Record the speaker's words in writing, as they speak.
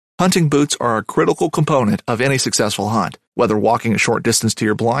Hunting boots are a critical component of any successful hunt. Whether walking a short distance to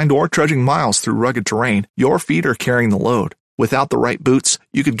your blind or trudging miles through rugged terrain, your feet are carrying the load. Without the right boots,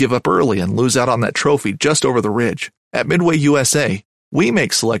 you could give up early and lose out on that trophy just over the ridge. At Midway USA, we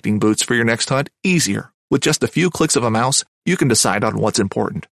make selecting boots for your next hunt easier. With just a few clicks of a mouse, you can decide on what's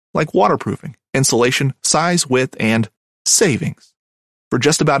important, like waterproofing, insulation, size, width, and savings. For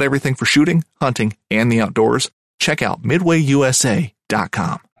just about everything for shooting, hunting, and the outdoors, check out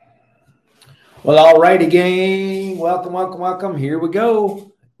MidwayUSA.com. Well, all righty, gang. Welcome. Here we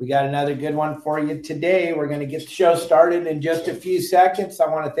go. We got another good one for you today. We're going to get the show started in just a few seconds. I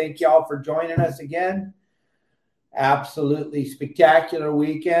want to thank y'all for joining us again. Absolutely spectacular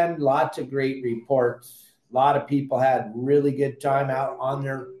weekend. Lots of great reports. A lot of people had really good time out on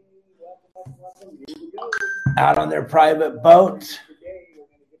their private boats.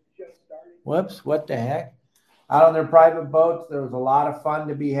 Whoops, what the heck? Out on their private boats. There was a lot of fun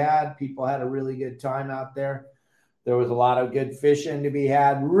to be had. People had a really good time out there. There was a lot of good fishing to be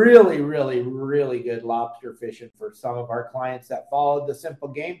had. Really, really, really good lobster fishing for some of our clients that followed the simple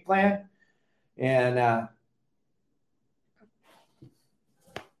game plan. And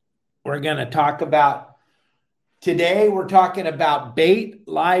we're going to talk about today. We're talking about bait,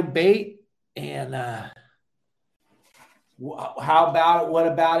 live bait, and how about it? What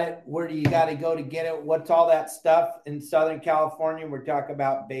about it? Where do you got to go to get it? What's all that stuff in Southern California? We're talking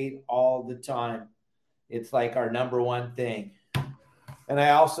about bait all the time. It's like our number one thing. And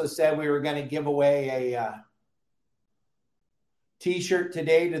I also said we were going to give away a T-shirt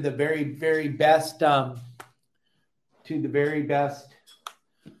today to the very, very best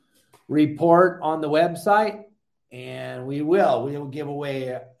report on the website. And we will give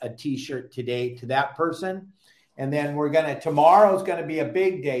away a T-shirt today to that person. And then tomorrow's going to be a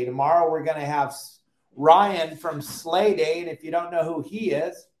big day. Tomorrow we're going to have Ryan from Sleigh Day. And if you don't know who he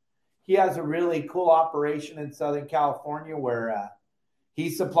is, he has a really cool operation in Southern California where he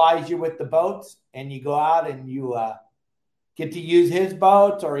supplies you with the boats and you go out and you get to use his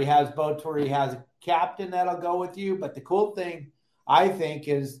boats, or he has boats where he has a captain that'll go with you. But the cool thing, I think,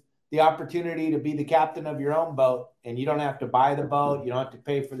 is the opportunity to be the captain of your own boat, and you don't have to buy the boat. You don't have to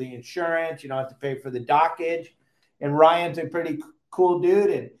pay for the insurance. You don't have to pay for the dockage. And Ryan's a pretty cool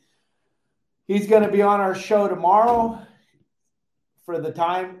dude, and he's going to be on our show tomorrow for the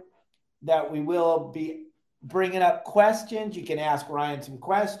time that we will be bringing up questions. You can ask Ryan some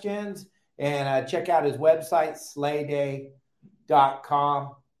questions, and check out his website, sleighday.com.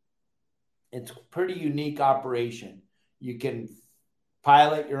 It's a pretty unique operation. You can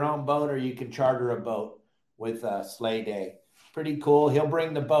pilot your own boat, or you can charter a boat with Sleigh Day. Pretty cool. He'll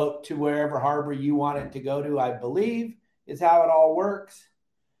bring the boat to wherever harbor you want it to go to, I believe, is how it all works.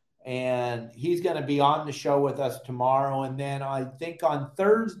 And he's going to be on the show with us tomorrow. And then I think on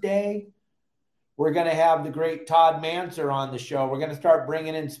Thursday, we're going to have the great Todd Manser on the show. We're going to start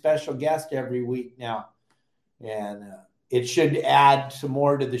bringing in special guests every week now. And it should add some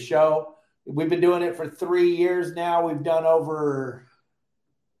more to the show. We've been doing it for 3 years now. We've done over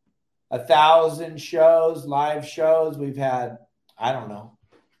 1,000 shows, live shows. We've had,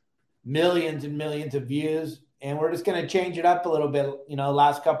 millions and millions of views. And we're just going to change it up a little bit.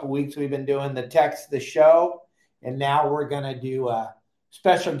 Last couple of weeks we've been doing the text the show. And now we're going to do a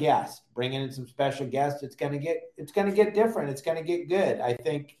special guest, bringing in some special guests. It's going to get different. It's going to get good. I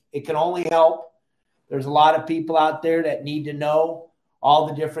think it can only help. There's a lot of people out there that need to know all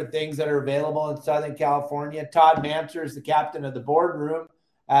the different things that are available in Southern California. Todd Manser is the captain of the boardroom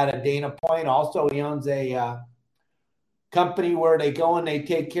out of Dana Point. Also, he owns a company where they go and they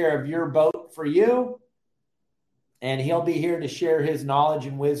take care of your boat for you. And he'll be here to share his knowledge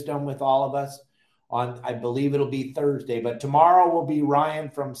and wisdom with all of us on, I believe it'll be Thursday. But tomorrow will be Ryan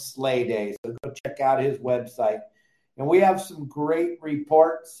from Sleigh Day. So go check out his website. And we have some great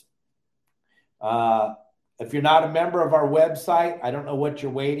reports. If you're not a member of our website, I don't know what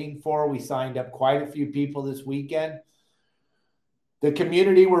you're waiting for. We signed up quite a few people this weekend. The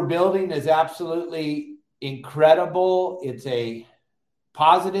community we're building is absolutely incredible. It's a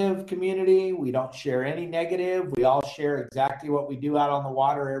positive community. We don't share any negative. We all share exactly what we do out on the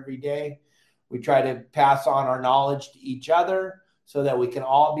water every day. We try to pass on our knowledge to each other so that we can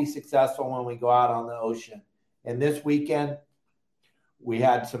all be successful when we go out on the ocean. And this weekend, we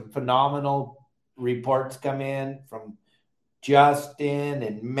had some phenomenal reports come in from Justin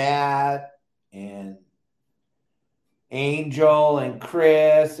and Matt and Angel and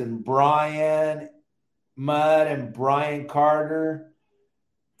Chris and Brian Mudd and Brian Carter.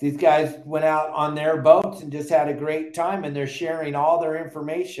 These guys went out on their boats and just had a great time, and they're sharing all their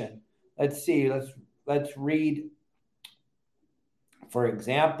information. Let's see. Let's read For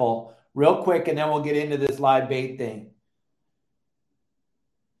example, real quick, and then we'll get into this live bait thing.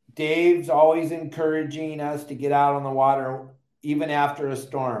 Dave's always encouraging us to get out on the water even after a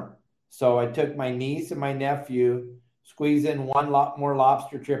storm. So I took my niece and my nephew, squeezed in one more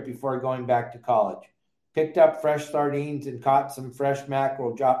lobster trip before going back to college. Picked up fresh sardines and caught some fresh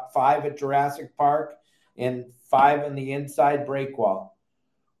mackerel. Dropped 5 at Jurassic Park and 5 in the inside breakwall.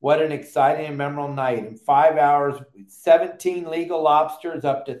 What an exciting and memorable night. In 5 hours, 17 legal lobsters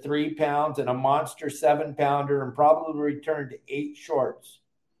up to 3 pounds and a monster 7-pounder, and probably returned to 8 shorts.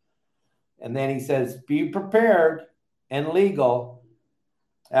 And then he says, be prepared and legal,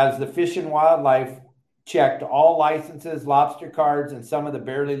 as the Fish and Wildlife checked all licenses, lobster cards, and some of the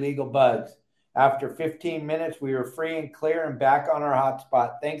barely legal bugs. After 15 minutes, we were free and clear and back on our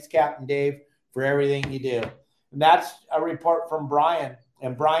hotspot. Thanks, Captain Dave, for everything you do. And that's a report from Brian.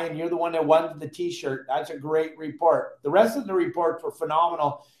 And Brian, you're the one that won the t-shirt. That's a great report. The rest of the reports were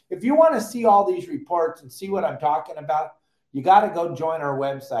phenomenal. If you want to see all these reports and see what I'm talking about, you got to go join our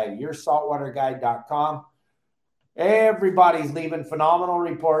website, yoursaltwaterguide.com. Everybody's leaving phenomenal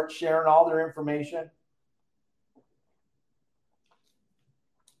reports, sharing all their information.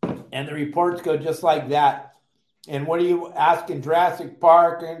 And the reports go just like that. And what are you asking? Jurassic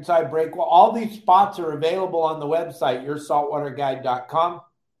Park, Inside Breakwall. All these spots are available on the website, yoursaltwaterguide.com.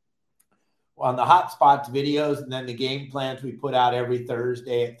 On the hot spots videos, and then the game plans we put out every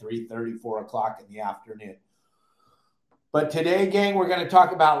Thursday at 3:30, 4 o'clock in the afternoon. But today, gang, we're going to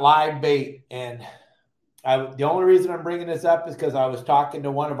talk about live bait. And the only reason I'm bringing this up is because I was talking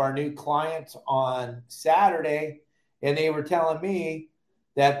to one of our new clients on Saturday, and they were telling me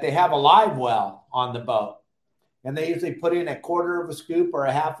that they have a live well on the boat. And they usually put in a quarter of a scoop or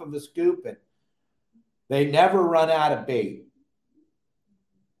a half of a scoop, and they never run out of bait.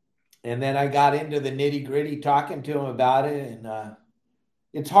 And then I got into the nitty-gritty talking to them about it, and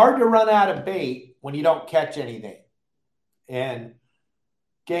it's hard to run out of bait when you don't catch anything. And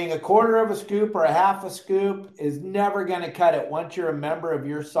getting a quarter of a scoop or a half a scoop is never going to cut it once you're a member of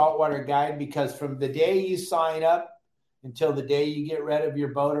Your Saltwater Guide, because from the day you sign up until the day you get rid of your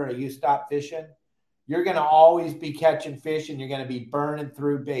boat or you stop fishing, you're going to always be catching fish and you're going to be burning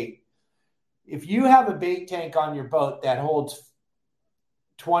through bait. If you have a bait tank on your boat that holds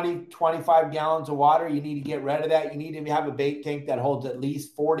 20, 25 gallons of water, you need to get rid of that. You need to have a bait tank that holds at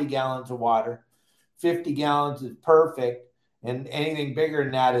least 40 gallons of water. 50 gallons is perfect, and anything bigger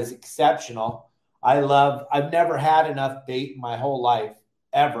than that is exceptional. I've never had enough bait in my whole life,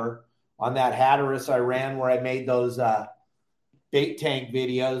 ever. On that Hatteras I ran where I made those bait tank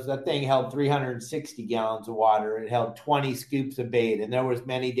videos, that thing held 360 gallons of water. It held 20 scoops of bait. And there was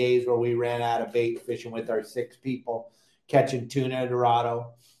many days where we ran out of bait fishing with our 6 people, catching tuna,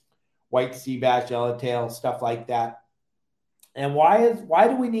 dorado, white sea bass, yellowtail, stuff like that. And why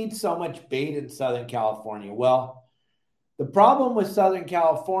do we need so much bait in Southern California? Well, the problem with Southern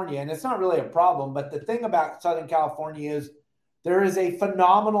California, and it's not really a problem, but the thing about Southern California is there is a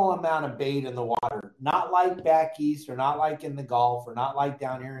phenomenal amount of bait in the water, not like back east or not like in the Gulf or not like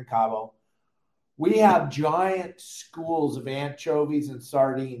down here in Cabo. We have giant schools of anchovies and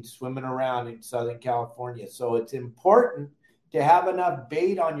sardines swimming around in Southern California. So it's important to have enough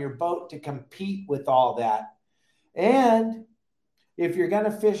bait on your boat to compete with all that. And if you're going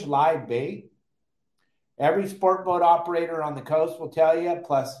to fish live bait, every sport boat operator on the coast will tell you,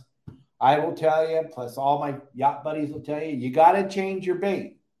 plus I will tell you, plus all my yacht buddies will tell you, you got to change your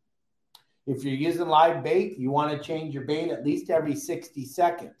bait. If you're using live bait, you want to change your bait at least every 60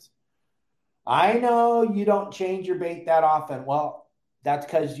 seconds. I know you don't change your bait that often. Well, that's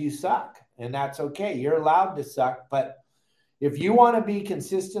because you suck, and that's okay. You're allowed to suck, but if you want to be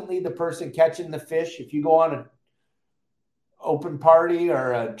consistently the person catching the fish, if you go on an open party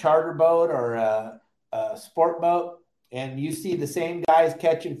or a charter boat or a sport boat, and you see the same guys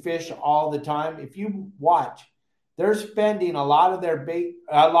catching fish all the time, if you watch, they're spending a lot of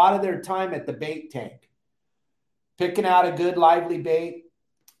their time at the bait tank, picking out a good lively bait,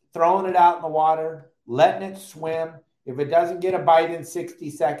 throwing it out in the water, letting it swim. If it doesn't get a bite in 60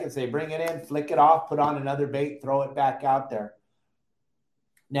 seconds, they bring it in, flick it off, put on another bait, throw it back out there.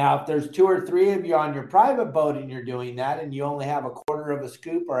 Now, if there's 2 or 3 of you on your private boat and you're doing that, and you only have a quarter of a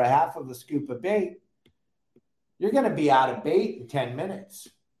scoop or a half of a scoop of bait, you're going to be out of bait in 10 minutes.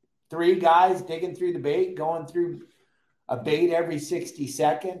 3 guys digging through the bait, going through a bait every 60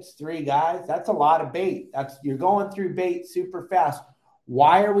 seconds. 3 guys, that's a lot of bait. You're going through bait super fast.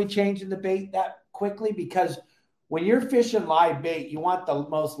 Why are we changing the bait that quickly? Because when you're fishing live bait, you want the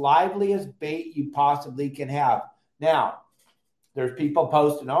most liveliest bait you possibly can have. Now, there's people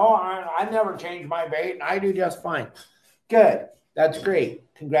posting, oh, I never change my bait and I do just fine. Good. That's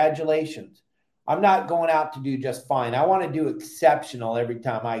great. Congratulations. I'm not going out to do just fine. I want to do exceptional every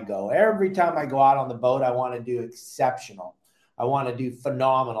time I go. Every time I go out on the boat, I want to do exceptional. I want to do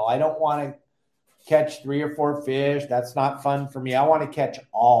phenomenal. I don't want to catch 3 or 4 fish. That's not fun for me. I want to catch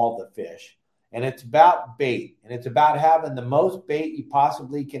all the fish. And it's about bait. And it's about having the most bait you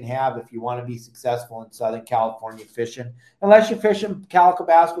possibly can have if you want to be successful in Southern California fishing. Unless you're fishing calico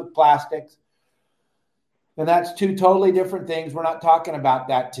bass with plastics. And that's 2 totally different things. We're not talking about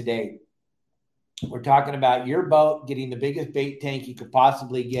that today. We're talking about your boat getting the biggest bait tank you could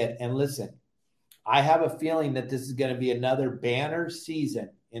possibly get. And listen, I have a feeling that this is going to be another banner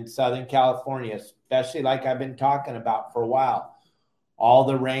season in Southern California, especially like I've been talking about for a while. All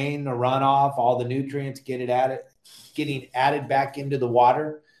the rain, the runoff, all the nutrients getting added back into the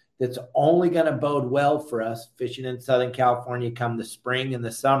water. That's only going to bode well for us fishing in Southern California come the spring and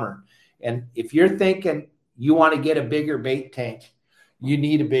the summer. And if you're thinking you want to get a bigger bait tank, you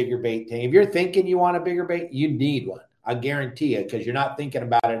need a bigger bait tank. If you're thinking you want a bigger bait, you need one. I guarantee you, because you're not thinking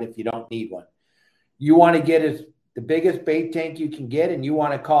about it if you don't need one. You want to get the biggest bait tank you can get, and you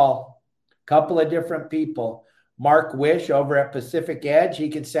want to call a couple of different people. Mark Wish over at Pacific Edge, he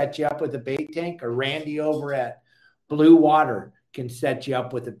can set you up with a bait tank, or Randy over at Blue Water can set you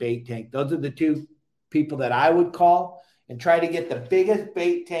up with a bait tank. Those are the 2 people that I would call and try to get the biggest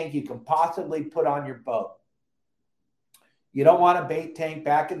bait tank you can possibly put on your boat. You don't want a bait tank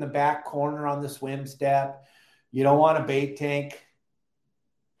back in the back corner on the swim step. You don't want a bait tank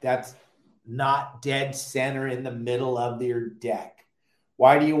that's not dead center in the middle of your deck.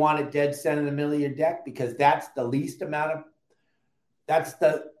 Why do you want it dead center in the middle of your deck? Because that's the least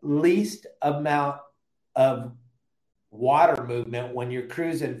amount of water movement when you're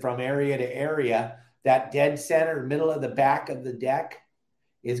cruising from area to area. That dead center, middle of the back of the deck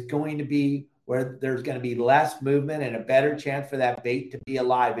is going to be where there's going to be less movement and a better chance for that bait to be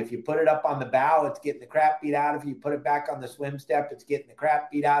alive. If you put it up on the bow, it's getting the crap beat out of it. If you put it back on the swim step, it's getting the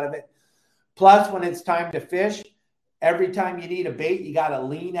crap beat out of it. Plus, when it's time to fish, every time you need a bait, you got to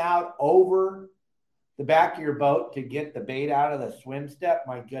lean out over the back of your boat to get the bait out of the swim step.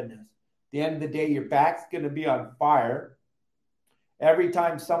 My goodness. At the end of the day, your back's going to be on fire. Every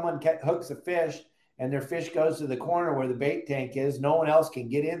time someone hooks a fish, and their fish goes to the corner where the bait tank is, no one else can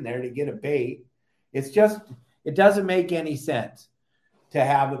get in there to get a bait. It doesn't make any sense to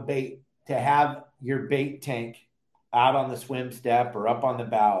have your bait tank out on the swim step or up on the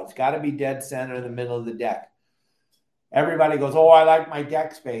bow. It's got to be dead center in the middle of the deck. Everybody goes, oh, I like my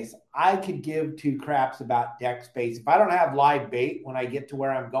deck space. I could give 2 craps about deck space. If I don't have live bait when I get to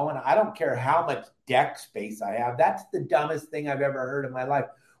where I'm going, I don't care how much deck space I have. That's the dumbest thing I've ever heard in my life.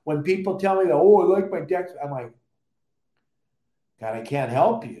 When people tell me, oh, I like my deck, I'm like, God, I can't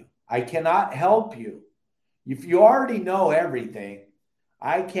help you. I cannot help you. If you already know everything,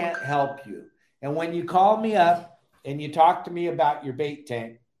 I can't help you. And when you call me up and you talk to me about your bait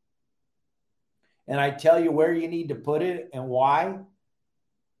tank, and I tell you where you need to put it and why,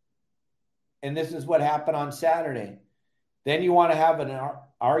 and this is what happened on Saturday, then you want to have an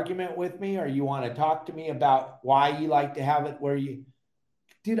argument with me, or you want to talk to me about why you like to have it where you...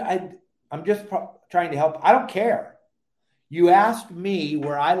 Dude, I'm just trying to help. I don't care. You asked me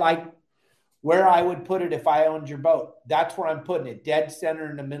where I would put it if I owned your boat. That's where I'm putting it, dead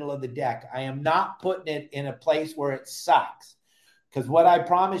center in the middle of the deck. I am not putting it in a place where it sucks. Because what I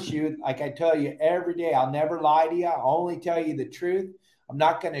promise you, like I tell you every day, I'll never lie to you. I'll only tell you the truth. I'm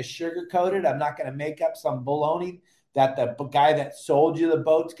not going to sugarcoat it. I'm not going to make up some baloney that the guy that sold you the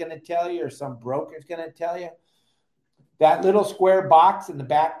boat's going to tell you, or some broker's going to tell you. That little square box in the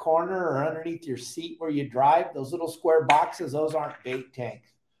back corner or underneath your seat where you drive, those little square boxes, those aren't bait tanks.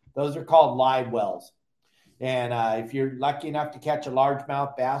 Those are called live wells. And if you're lucky enough to catch a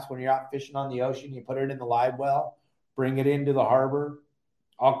largemouth bass when you're out fishing on the ocean, you put it in the live well, bring it into the harbor.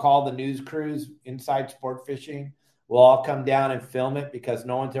 I'll call the news crews, Inside Sport Fishing. We'll all come down and film it because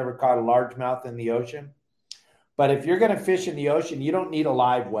no one's ever caught a largemouth in the ocean. But if you're going to fish in the ocean, you don't need a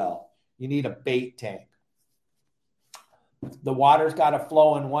live well. You need a bait tank. The water's got to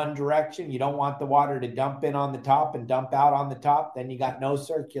flow in one direction. You don't want the water to dump in on the top and dump out on the top. Then you got no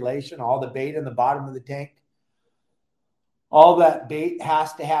circulation. All the bait in the bottom of the tank. All that bait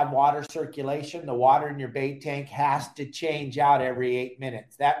has to have water circulation. The water in your bait tank has to change out every 8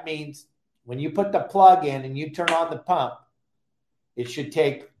 minutes. That means when you put the plug in and you turn on the pump, it should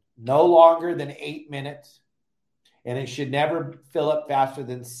take no longer than 8 minutes, and it should never fill up faster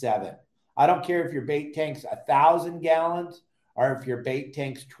than 7. I don't care if your bait tank's 1,000 gallons or if your bait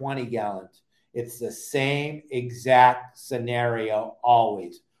tank's 20 gallons. It's the same exact scenario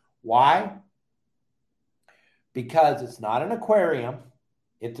always. Why? because it's not an aquarium,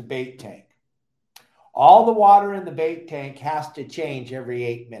 it's a bait tank. All the water in the bait tank has to change every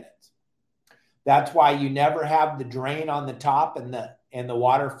 8 minutes. That's why you never have the drain on the top and the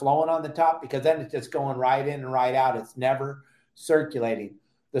water flowing on the top, because then it's just going right in and right out. It's never circulating.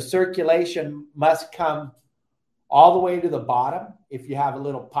 The circulation must come all the way to the bottom. If you have a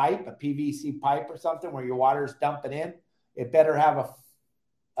little pipe, a PVC pipe or something where your water is dumping in, it better have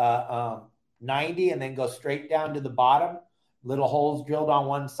a 90 and then go straight down to the bottom. Little holes drilled on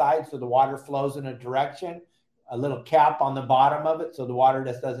one side so the water flows in a direction. A little cap on the bottom of it so the water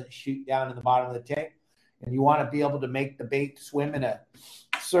just doesn't shoot down in the bottom of the tank. And you want to be able to make the bait swim in a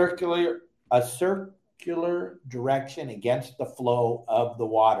circular direction against the flow of the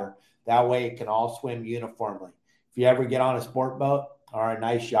water. That way it can all swim uniformly. If you ever get on a sport boat or a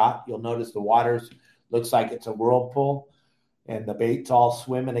nice yacht, you'll notice the water looks like it's a whirlpool and the bait's all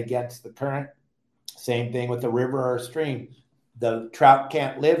swimming against the current. Same thing with a river or a stream. The trout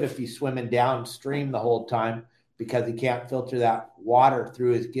can't live if he's swimming downstream the whole time because he can't filter that water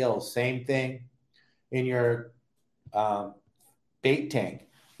through his gills. Same thing in your bait tank.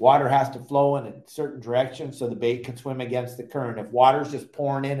 Water has to flow in a certain direction so the bait can swim against the current. If water's just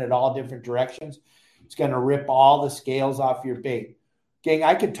pouring in at all different directions, it's going to rip all the scales off your bait. Gang,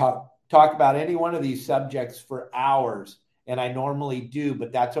 I could talk about any one of these subjects for hours, and I normally do,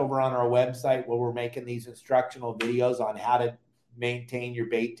 but that's over on our website where we're making these instructional videos on how to maintain your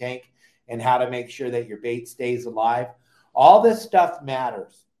bait tank and how to make sure that your bait stays alive. All this stuff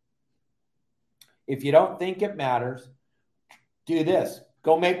matters. If you don't think it matters, do this.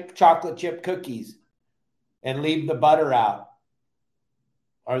 Go make chocolate chip cookies and leave the butter out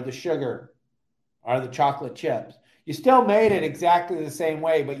or the sugar or the chocolate chips. You still made it exactly the same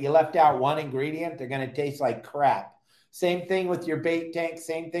way, but you left out one ingredient. They're going to taste like crap. Same thing with your bait tank.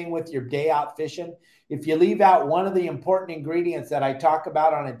 Same thing with your day out fishing. If you leave out one of the important ingredients that I talk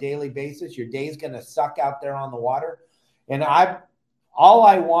about on a daily basis, your day's going to suck out there on the water. And all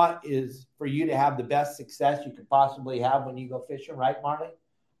I want is for you to have the best success you could possibly have when you go fishing, right, Marley?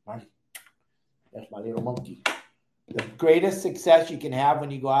 Marley, that's my little monkey. The greatest success you can have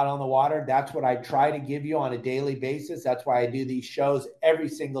when you go out on the water, that's what I try to give you on a daily basis. That's why I do these shows every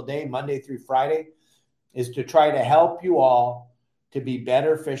single day, Monday through Friday, is to try to help you all to be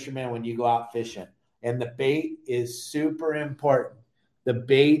better fishermen when you go out fishing. And the bait is super important. The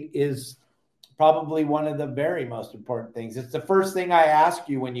bait is probably one of the very most important things. It's the first thing I ask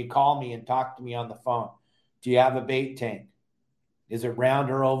you when you call me and talk to me on the phone. Do you have a bait tank? Is it round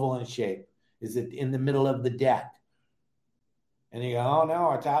or oval in shape? Is it in the middle of the deck? And you go, oh,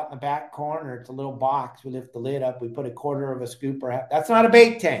 no, it's out in the back corner. It's a little box. We lift the lid up. We put a quarter of a scoop or half. That's not a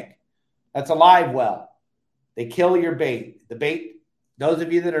bait tank. That's a live well. They kill your bait. The bait, those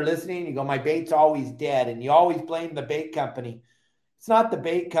of you that are listening, you go, my bait's always dead. And you always blame the bait company. It's not the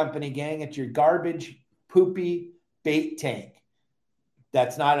bait company, gang. It's your garbage, poopy bait tank.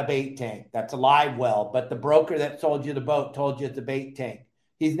 That's not a bait tank. That's a live well. But the broker that sold you the boat told you it's a bait tank.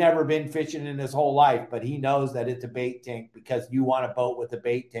 He's never been fishing in his whole life, but he knows that it's a bait tank because you want a boat with a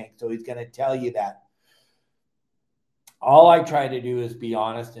bait tank. So he's going to tell you that. All I try to do is be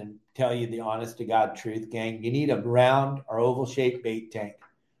honest and tell you the honest to God truth, gang. You need a round or oval shaped bait tank.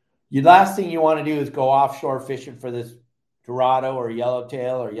 The last thing you want to do is go offshore fishing for this Dorado or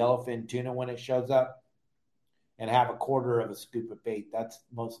yellowtail or yellowfin tuna when it shows up and have a quarter of a scoop of bait. That's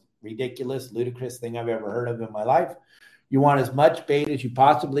the most ridiculous, ludicrous thing I've ever heard of in my life. You want as much bait as you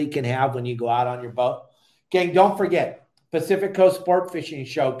possibly can have when you go out on your boat. Gang, don't forget, Pacific Coast Sport Fishing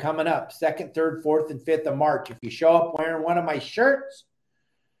Show coming up 2nd, 3rd, 4th, and 5th of March. If you show up wearing one of my shirts,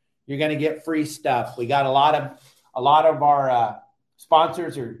 you're going to get free stuff. We got a lot of our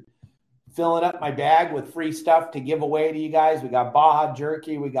sponsors are filling up my bag with free stuff to give away to you guys. We got Baja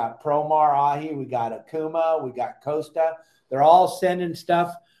Jerky, we got Promar Ahi, we got Akuma, we got Costa. They're all sending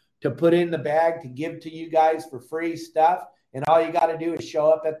stuff to put in the bag to give to you guys for free stuff. And all you got to do is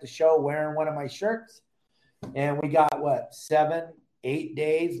show up at the show wearing one of my shirts. And we got, 7, 8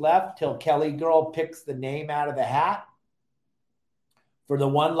 days left till Kelly Girl picks the name out of the hat for the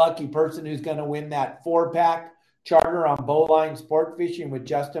one lucky person who's going to win that 4-pack charter on Bowline Sport Fishing with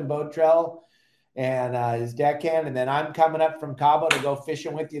Justin Botrell and his deckhand. And then I'm coming up from Cabo to go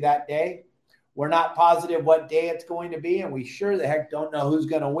fishing with you that day. We're not positive what day it's going to be, and we sure the heck don't know who's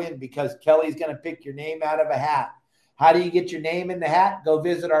going to win because Kelly's going to pick your name out of a hat. How do you get your name in the hat? Go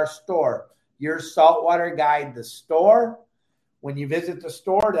visit our store, Your Saltwater Guide, the store. When you visit the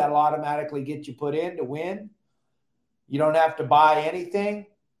store, that'll automatically get you put in to win. You don't have to buy anything.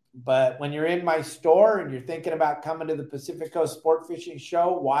 But when you're in my store and you're thinking about coming to the Pacific Coast Sport Fishing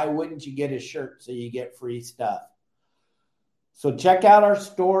Show, why wouldn't you get a shirt so you get free stuff? So check out our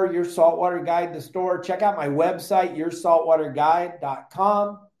store, Your Saltwater Guide, the store. Check out my website,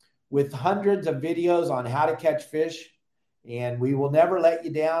 yoursaltwaterguide.com, with hundreds of videos on how to catch fish. And we will never let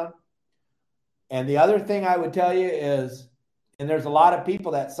you down. And the other thing I would tell you is, and there's a lot of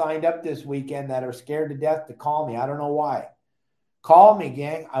people that signed up this weekend that are scared to death to call me. I don't know why. Call me,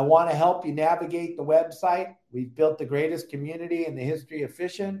 gang. I want to help you navigate the website. We've built the greatest community in the history of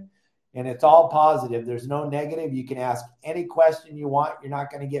fishing, and it's all positive. There's no negative. You can ask any question you want. You're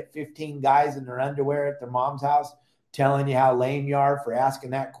not going to get 15 guys in their underwear at their mom's house telling you how lame you are for asking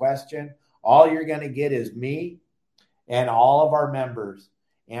that question. All you're going to get is me and all of our members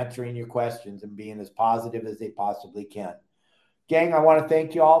answering your questions and being as positive as they possibly can. Gang, I want to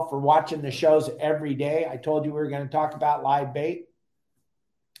thank you all for watching the shows every day. I told you we were going to talk about live bait.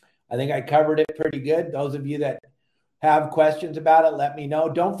 I think I covered it pretty good. Those of you that have questions about it, let me know.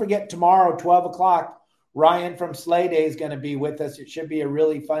 Don't forget tomorrow, 12 o'clock, Ryan from Slay Day is going to be with us. It should be a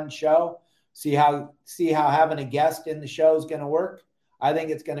really fun show. See how having a guest in the show is going to work. I think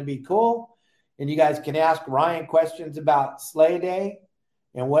it's going to be cool. And you guys can ask Ryan questions about Slay Day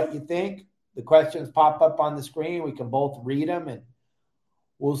and what you think. The questions pop up on the screen. We can both read them, and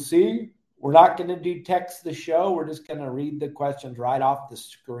we'll see. We're not going to do text the show. We're just going to read the questions right off the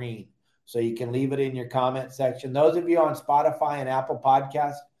screen. So you can leave it in your comment section. Those of you on Spotify and Apple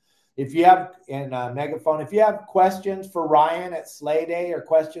Podcasts, if you have, and Megaphone, if you have questions for Ryan at Slay Day or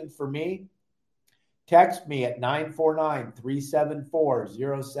questions for me, text me at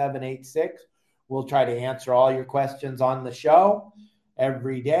 949-374-0786. We'll try to answer all your questions on the show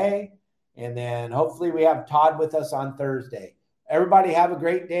every day. And then hopefully we have Todd with us on Thursday. Everybody have a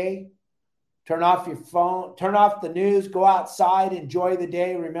great day. Turn off your phone, turn off the news, go outside, enjoy the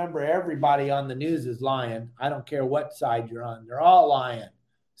day. Remember, everybody on the news is lying. I don't care what side you're on. They're all lying.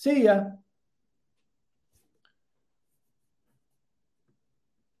 See ya.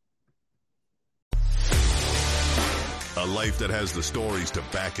 A life that has the stories to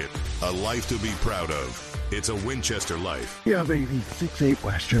back it. A life to be proud of. It's a Winchester life. Yeah, baby. 6'8"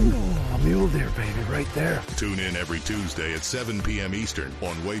 Western. Oh, mule deer, baby, right there. Tune in every Tuesday at 7 p.m. Eastern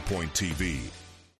on Waypoint TV.